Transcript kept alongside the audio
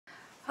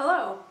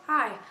Hello,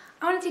 hi.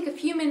 I want to take a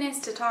few minutes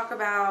to talk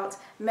about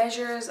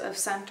measures of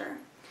center.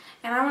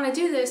 And I want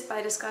to do this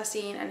by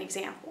discussing an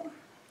example.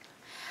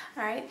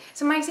 Alright,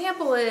 so my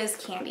example is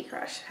Candy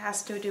Crush. It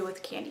has to do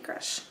with Candy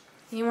Crush.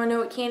 You want to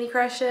know what Candy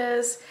Crush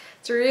is?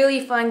 It's a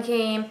really fun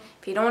game.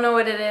 If you don't know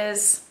what it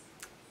is,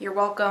 you're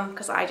welcome,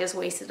 because I just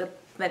wasted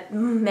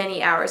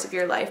many hours of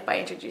your life by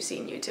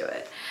introducing you to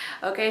it.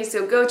 Okay,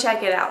 so go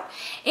check it out.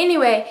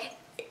 Anyway,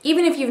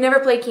 even if you've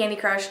never played Candy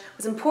Crush,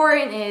 what's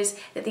important is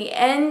that at the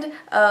end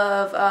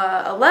of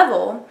a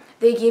level,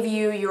 they give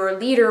you your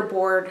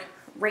leaderboard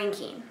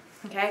ranking.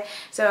 Okay,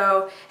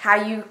 so how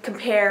you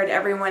compare to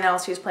everyone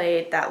else who's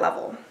played that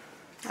level.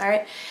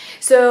 Alright,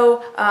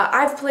 so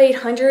I've played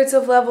hundreds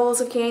of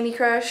levels of Candy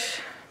Crush,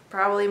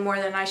 probably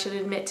more than I should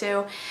admit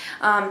to.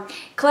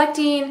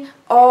 Collecting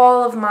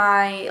all of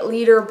my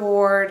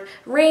leaderboard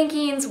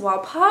rankings, while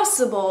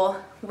possible,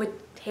 would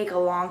take a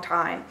long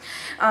time.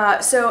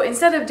 So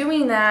instead of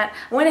doing that,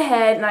 I went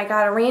ahead and I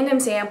got a random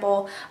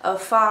sample of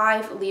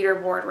 5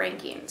 leaderboard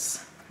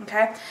rankings.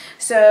 Okay,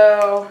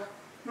 so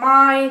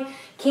my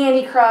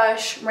Candy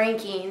Crush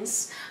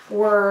rankings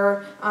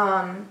were,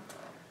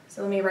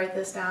 so let me write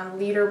this down,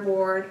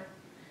 leaderboard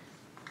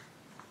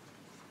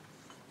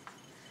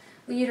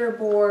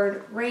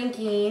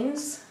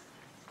rankings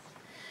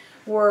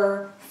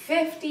were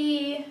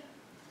 50,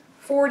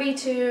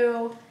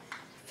 42,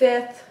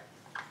 5th,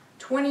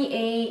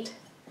 28,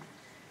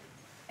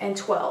 and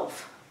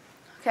 12.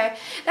 Okay,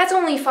 that's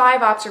only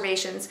 5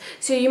 observations.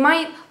 So you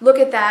might look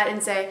at that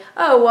and say,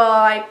 oh, well,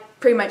 I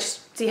pretty much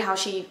see how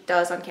she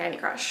does on Candy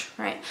Crush,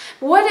 right?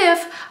 What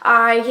if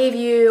I gave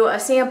you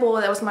a sample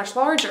that was much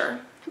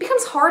larger? It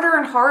becomes harder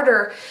and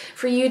harder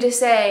for you to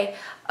say,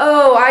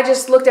 oh, I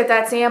just looked at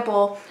that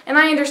sample and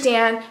I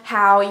understand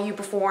how you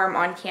perform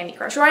on Candy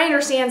Crush, or I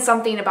understand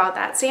something about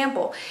that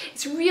sample.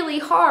 It's really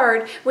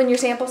hard when your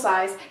sample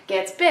size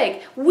gets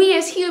big. We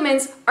as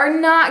humans are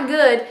not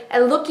good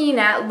at looking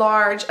at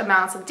large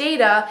amounts of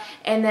data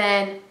and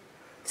then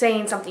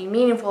saying something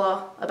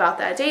meaningful about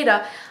that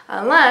data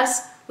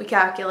unless we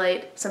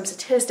calculate some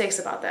statistics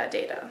about that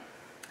data.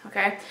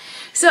 Okay,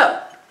 so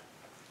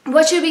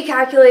what should we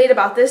calculate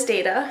about this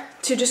data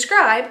to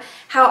describe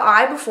how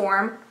I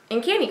perform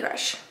in Candy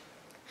Crush?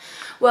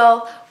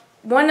 Well,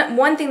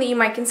 one thing that you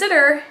might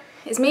consider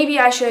is maybe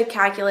I should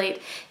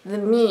calculate the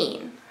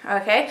mean,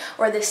 okay,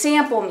 or the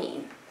sample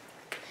mean.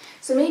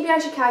 So maybe I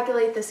should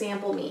calculate the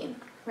sample mean,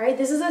 right?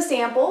 This is a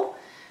sample,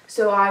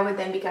 so I would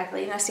then be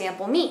calculating a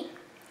sample mean,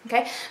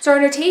 okay? So our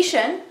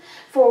notation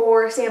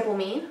for sample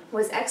mean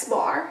was x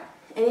bar,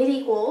 and it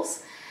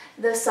equals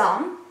the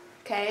sum.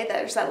 Okay,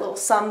 there's that little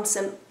sum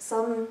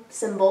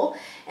symbol,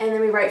 and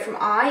then we write from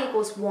I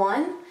equals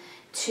 1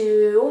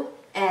 to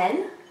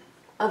n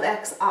of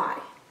xi.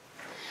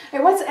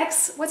 Right, what's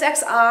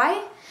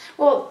xi?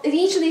 Well, at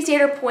each of these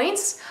data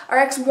points are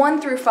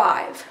x1 through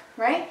 5,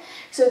 right?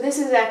 So this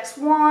is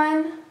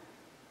x1,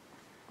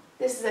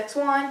 this is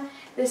x1,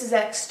 this is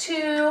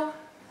x2,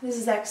 this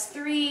is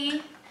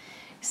x3,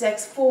 this is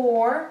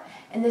x4,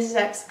 and this is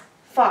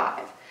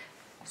x5.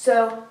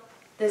 So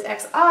this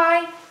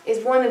xi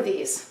is one of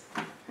these.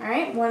 All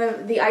right, one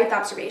of the ith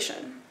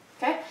observation.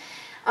 Okay,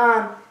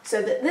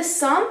 so this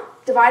sum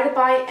divided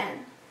by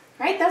n,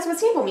 right? That's what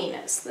sample mean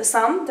is, the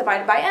sum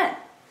divided by n.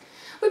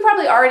 We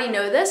probably already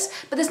know this,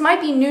 but this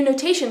might be new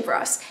notation for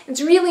us.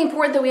 It's really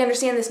important that we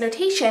understand this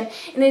notation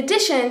in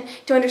addition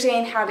to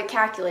understanding how to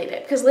calculate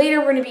it, because later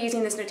we're going to be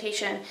using this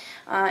notation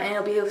and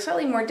it'll be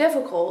slightly more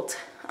difficult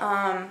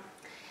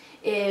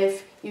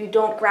if you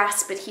don't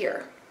grasp it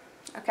here.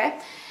 Okay,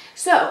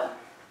 so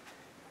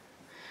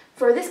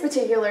for this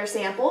particular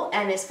sample,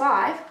 n is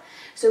 5,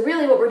 so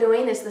really what we're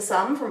doing is the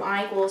sum from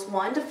I equals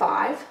 1 to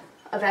 5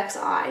 of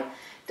xi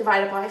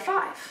divided by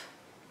 5.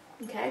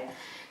 Okay,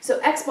 so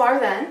x bar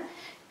then,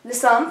 the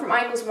sum from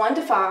I equals 1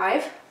 to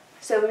 5,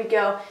 so we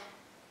go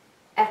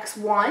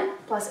x1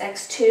 plus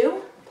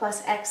x2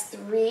 plus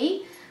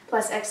x3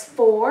 plus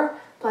x4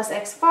 plus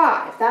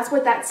x5. That's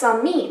what that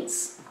sum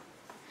means,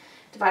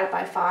 divided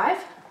by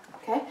 5.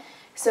 Okay,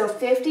 so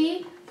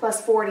 50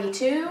 plus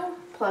 42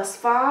 plus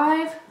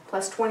 5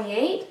 plus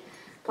 28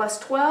 plus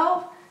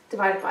 12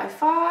 divided by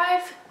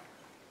 5.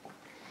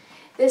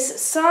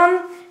 This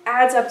sum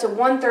adds up to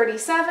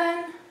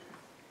 137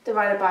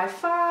 divided by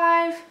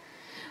 5,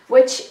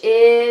 which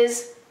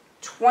is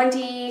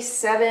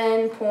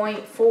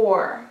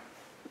 27.4.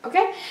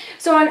 Okay,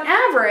 so on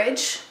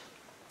average,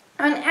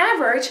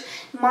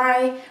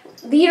 my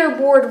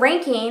leaderboard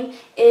ranking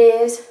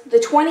is the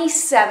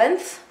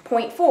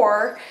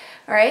 27th.4.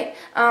 All right,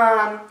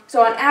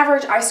 so on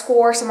average, I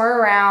score somewhere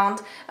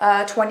around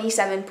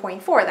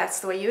 27.4.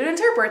 That's the way you would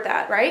interpret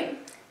that, right?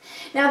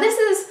 Now, this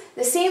is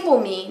the sample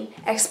mean,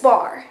 x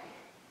bar.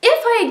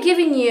 If I had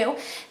given you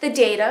the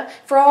data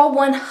for all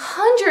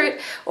 100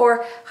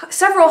 or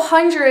several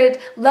hundred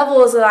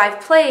levels that I've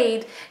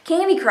played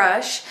Candy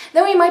Crush,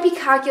 then we might be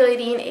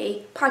calculating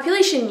a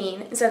population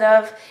mean instead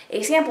of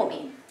a sample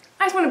mean.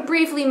 I just want to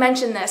briefly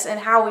mention this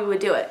and how we would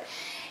do it.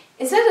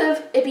 Instead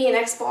of it being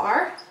x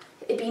bar,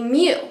 it'd be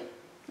mu.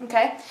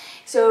 Okay,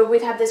 so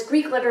we'd have this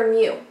Greek letter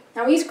mu.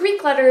 Now we use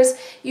Greek letters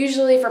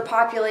usually for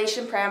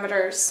population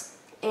parameters,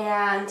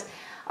 and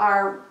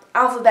our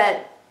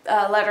alphabet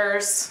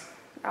letters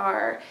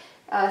are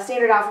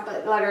standard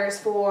alphabet letters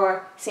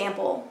for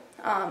sample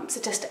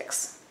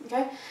statistics.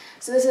 Okay,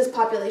 so this is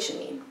population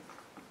mean.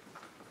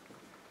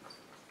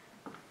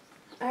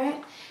 All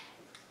right,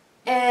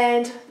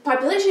 and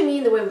population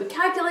mean, the way we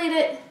calculate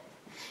it,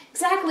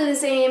 exactly the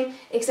same,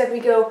 except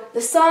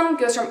the sum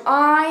goes from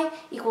I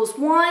equals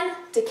 1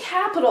 to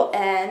capital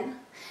N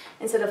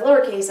instead of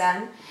lowercase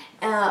n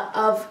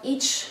of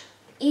each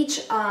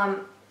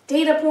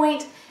data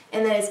point,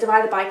 and then it's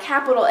divided by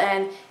capital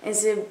N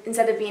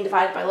instead of being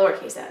divided by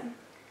lowercase n.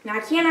 Now I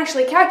can't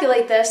actually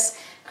calculate this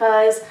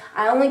because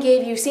I only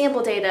gave you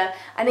sample data.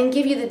 I didn't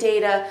give you the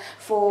data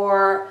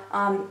for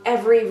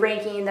every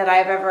ranking that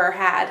I've ever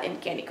had in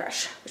Candy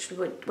Crush,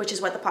 which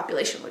is what the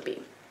population would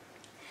be.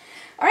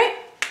 All right.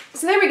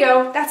 So there we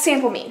go, that's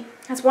sample mean.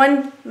 That's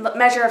one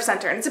measure of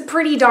center, and it's a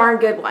pretty darn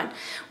good one.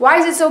 Why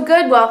is it so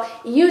good? Well,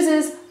 it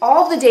uses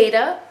all the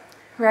data,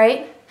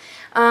 right?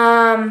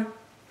 But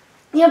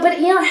it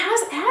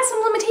has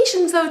some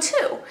limitations though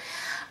too.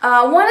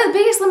 One of the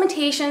biggest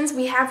limitations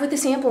we have with the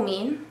sample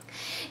mean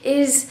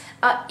is,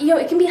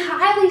 it can be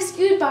highly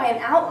skewed by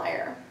an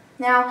outlier.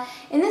 Now,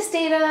 in this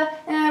data,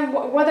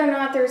 whether or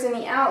not there's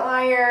any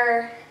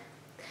outlier,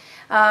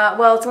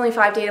 well, it's only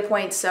 5 data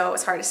points, so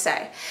it's hard to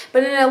say.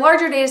 But in a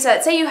larger data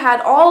set, say you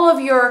had all of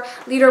your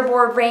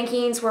leaderboard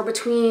rankings were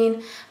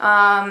between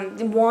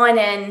 1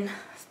 and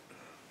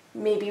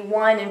maybe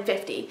 1 and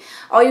 50.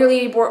 All your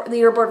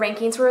leaderboard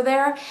rankings were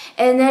there,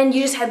 and then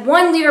you just had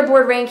one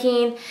leaderboard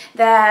ranking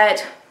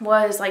that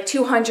was like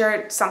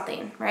 200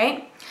 something,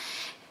 right?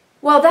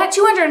 Well, that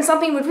 200 and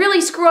something would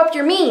really screw up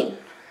your mean,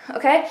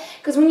 okay?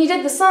 Because when you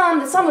did the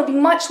sum would be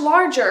much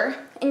larger,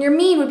 and your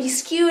mean would be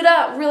skewed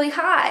up really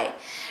high.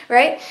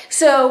 Right?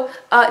 So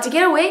to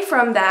get away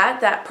from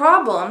that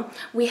problem,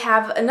 we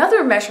have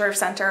another measure of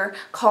center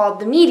called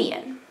the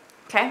median.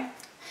 Okay?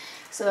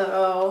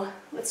 So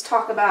let's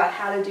talk about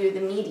how to do the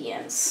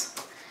medians.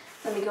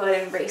 Let me go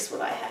ahead and erase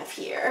what I have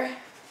here.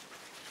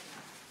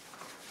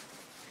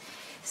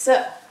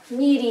 So,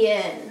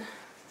 median.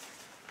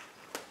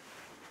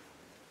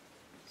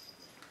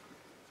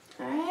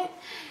 All right.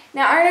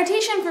 Now our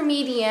notation for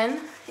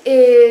median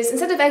is,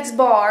 instead of x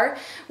bar,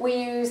 we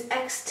use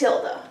x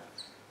tilde.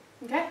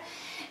 Okay,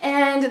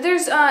 and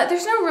there's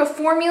no real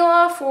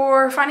formula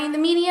for finding the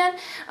median.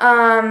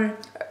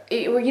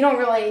 You don't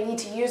really need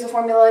to use a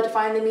formula to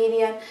find the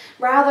median.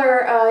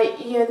 Rather,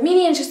 the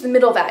median is just the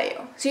middle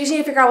value. So you just need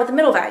to figure out what the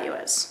middle value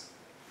is.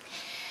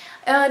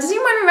 Does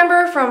anyone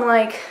remember from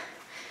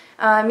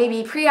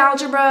maybe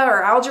pre-algebra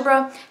or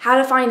algebra how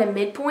to find a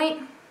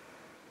midpoint?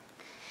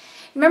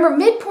 Remember,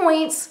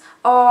 midpoints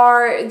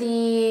are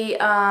the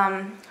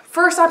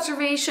first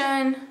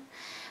observation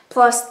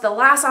plus the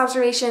last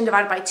observation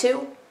divided by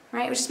 2,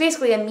 right? Which is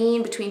basically a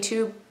mean between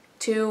two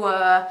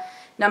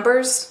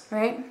numbers,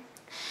 right?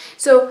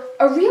 So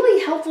a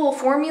really helpful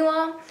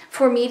formula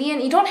for median,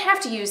 you don't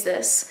have to use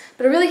this,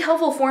 but a really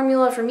helpful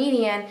formula for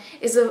median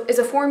is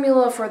a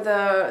formula for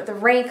the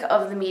rank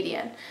of the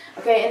median.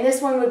 Okay, and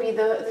this one would be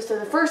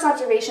the first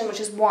observation, which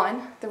is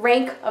 1. The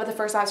rank of the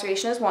first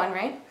observation is 1,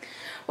 right?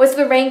 What's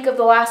the rank of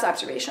the last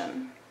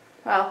observation?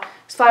 Well,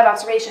 it's 5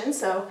 observations,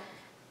 so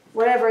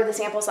whatever the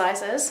sample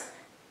size is,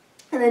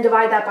 and then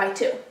divide that by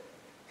 2.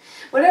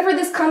 Whatever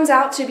this comes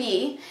out to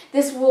be,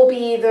 this will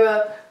be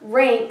the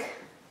rank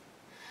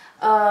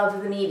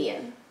of the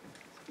median.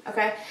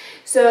 Okay,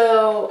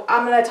 so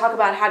I'm going to talk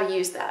about how to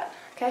use that.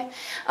 Okay,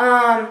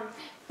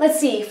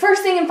 let's see.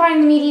 First thing in finding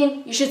the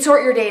median, you should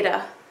sort your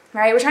data.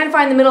 Right, we're trying to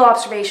find the middle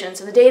observation,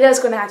 so the data is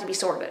going to have to be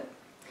sorted.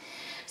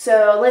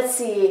 So let's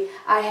see.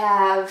 I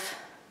have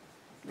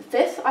the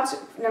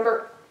 5th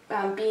number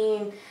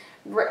being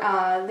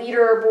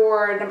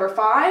leaderboard number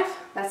 5,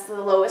 that's the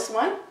lowest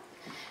one.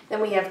 Then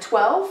we have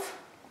 12.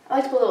 I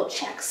like to put little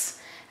checks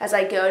as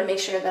I go to make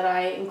sure that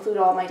I include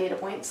all my data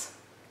points.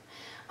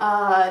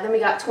 Then we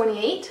got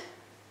 28,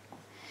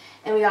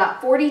 and we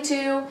got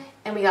 42,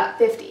 and we got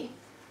 50.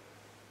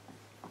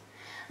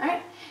 All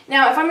right.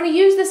 Now, if I'm going to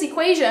use this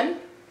equation,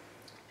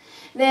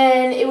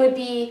 then it would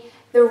be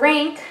the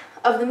rank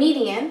of the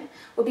median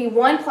would be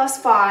 1 plus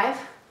 5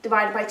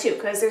 divided by 2,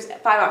 because there's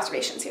 5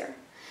 observations here.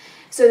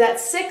 So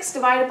that's 6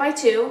 divided by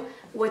 2,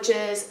 which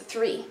is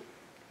 3,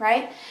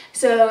 right?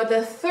 So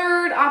the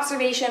third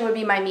observation would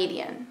be my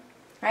median,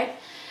 right?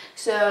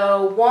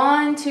 So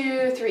 1,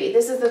 2, 3.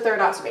 This is the third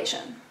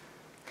observation.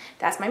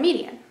 That's my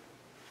median.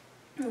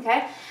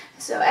 Okay?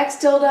 So x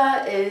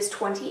tilde is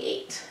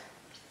 28.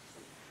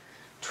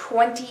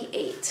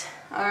 28.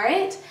 All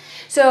right?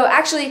 So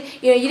actually,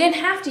 you didn't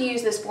have to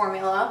use this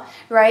formula,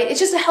 right? It's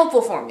just a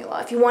helpful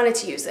formula if you wanted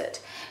to use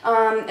it.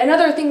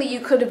 Another thing that you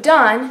could have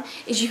done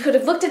is you could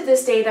have looked at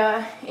this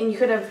data and you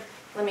could have,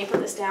 let me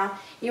put this down,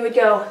 you would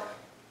go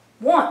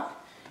 1,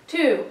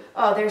 2,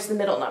 oh, there's the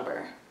middle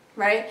number,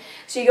 right?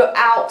 So you go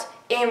out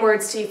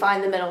inwards till you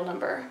find the middle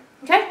number,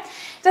 okay?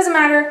 It doesn't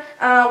matter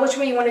which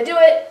way you want to do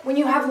it. When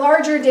you have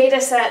larger data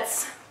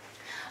sets,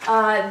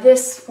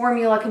 this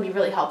formula can be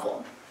really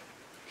helpful.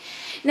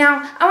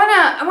 Now,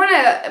 I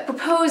wanna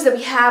propose that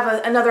we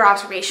have another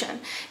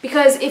observation,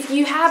 because if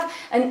you have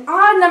an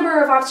odd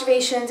number of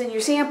observations in your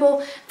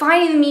sample,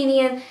 finding the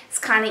median is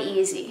kind of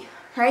easy,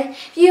 right?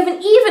 If you have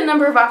an even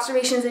number of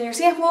observations in your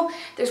sample,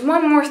 there's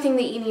one more thing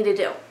that you need to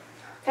do,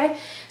 okay?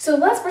 So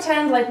let's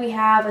pretend like we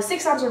have a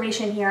 6th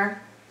observation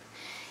here,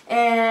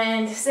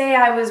 and say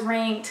I was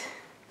ranked,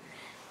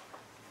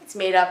 it's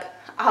made up,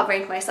 I'll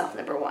rank myself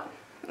number 1.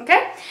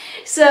 Okay,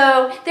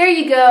 so there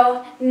you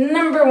go,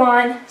 number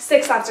 1,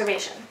 6th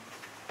observation.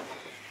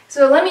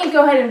 So let me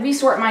go ahead and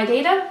resort my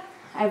data.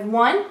 I have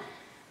 1,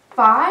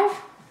 5,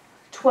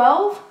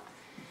 12,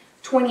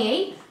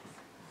 28,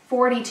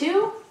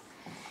 42,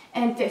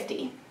 and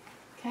 50.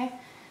 Okay,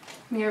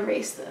 let me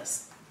erase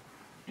this.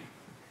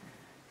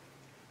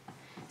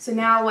 So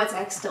now what's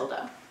x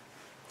tilde?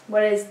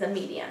 What is the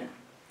median?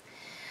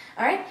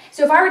 All right,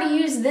 so if I were to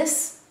use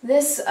this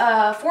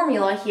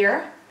formula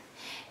here,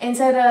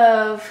 instead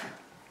of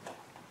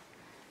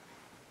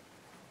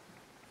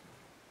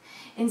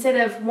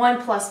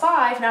 1 plus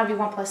 5, now it would be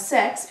 1 plus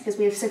 6, because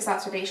we have 6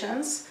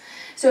 observations.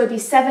 So it would be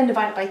 7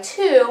 divided by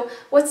 2.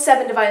 What's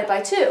 7 divided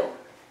by 2?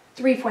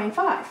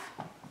 3.5.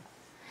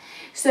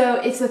 So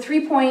it's the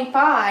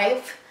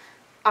 3.5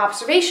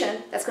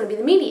 observation that's going to be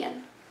the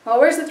median. Well,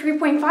 where's the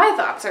 3.5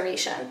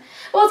 observation?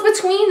 Well, it's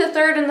between the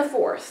 3rd and the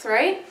 4th,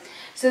 right?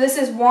 So this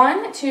is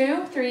 1,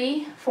 2,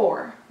 3,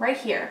 4, right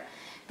here.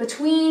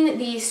 Between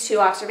these 2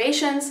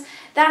 observations,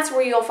 that's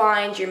where you'll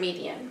find your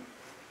median,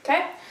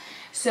 okay?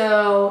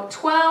 So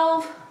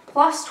 12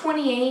 plus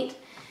 28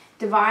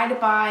 divided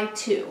by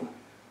 2,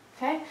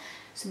 okay?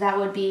 So that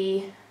would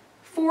be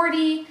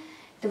 40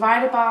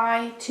 divided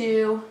by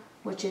 2,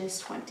 which is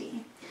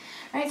 20.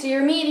 All right, so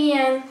your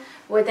median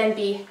would then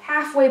be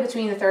halfway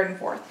between the 3rd and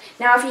 4th.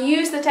 Now, if you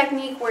use the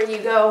technique where you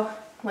go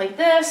like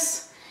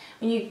this,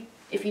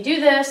 if you do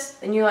this,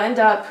 then you'll end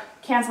up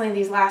canceling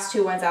these last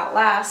 2 ones out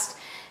last,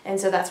 and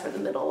so that's where the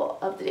middle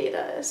of the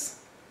data is.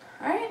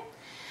 All right,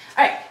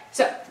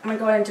 so I'm going to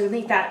go ahead and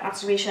delete that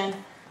observation,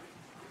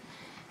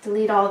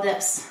 delete all of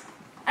this.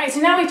 All right, so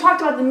now we've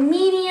talked about the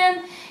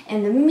median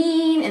and the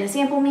mean and the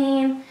sample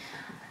mean.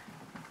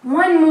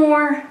 One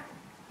more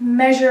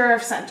measure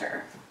of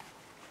center.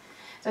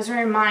 So just to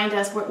remind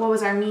us, what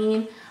was our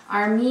mean?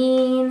 Our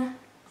mean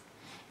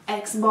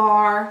x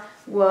bar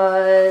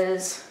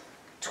was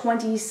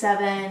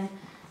 27.4.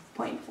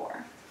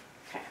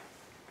 Okay.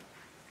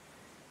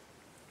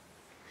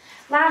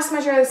 Last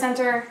measure of the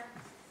center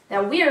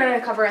that we are going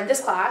to cover in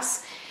this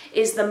class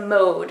is the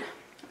mode.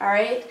 All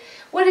right.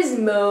 What is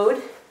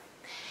mode?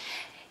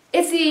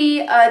 It's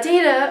the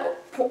data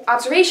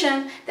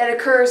observation that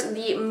occurs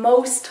the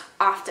most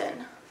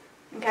often.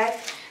 Okay.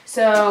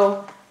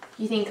 So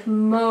you think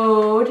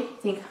mode, you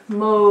think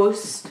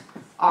most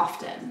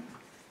often.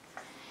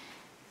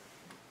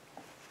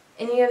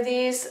 Any of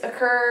these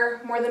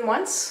occur more than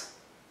once?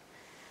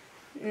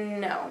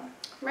 No,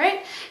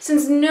 right?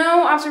 Since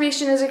no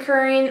observation is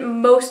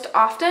occurring most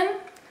often,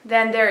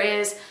 then there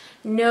is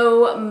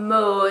no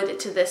mode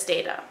to this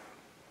data.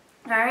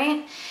 All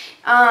right?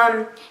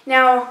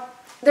 Now,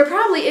 there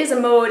probably is a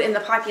mode in the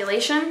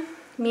population,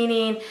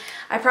 meaning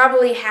I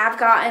probably have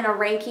gotten a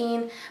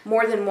ranking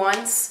more than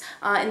once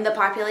in the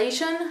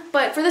population,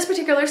 but for this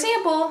particular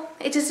sample,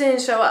 it just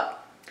didn't show up.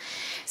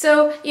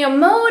 So, you know,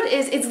 mode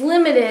it's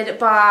limited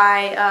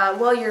by,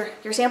 well,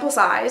 your sample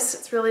size.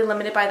 It's really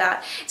limited by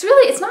that.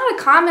 It's not a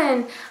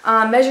common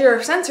measure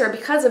of center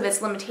because of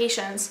its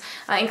limitations,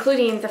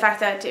 including the fact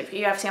that if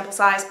you have sample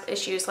size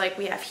issues like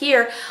we have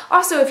here,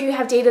 also if you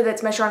have data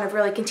that's measured on a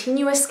really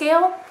continuous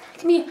scale, it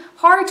can be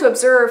hard to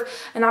observe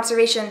an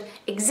observation,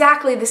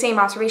 exactly the same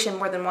observation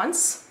more than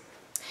once.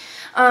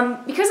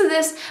 Because of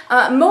this,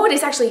 mode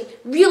is actually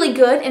really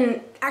good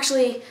and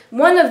actually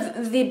one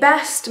of the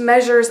best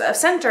measures of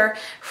center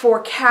for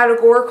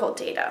categorical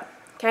data.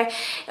 Okay,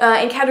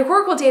 in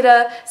categorical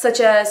data, such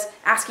as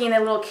asking a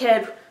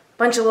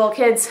bunch of little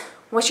kids,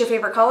 what's your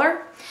favorite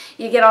color?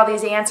 You get all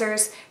these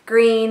answers: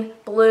 green,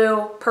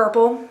 blue,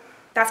 purple.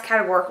 That's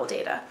categorical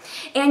data,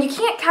 and you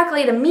can't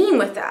calculate a mean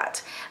with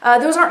that.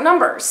 Those aren't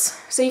numbers,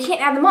 so you can't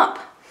add them up.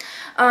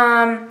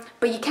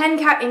 But you can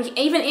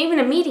even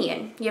a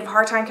median. You have a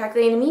hard time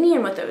calculating a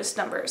median with those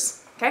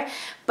numbers. Okay,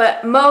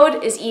 but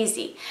mode is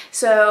easy.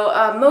 So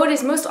mode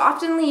is most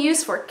oftenly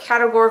used for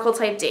categorical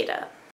type data.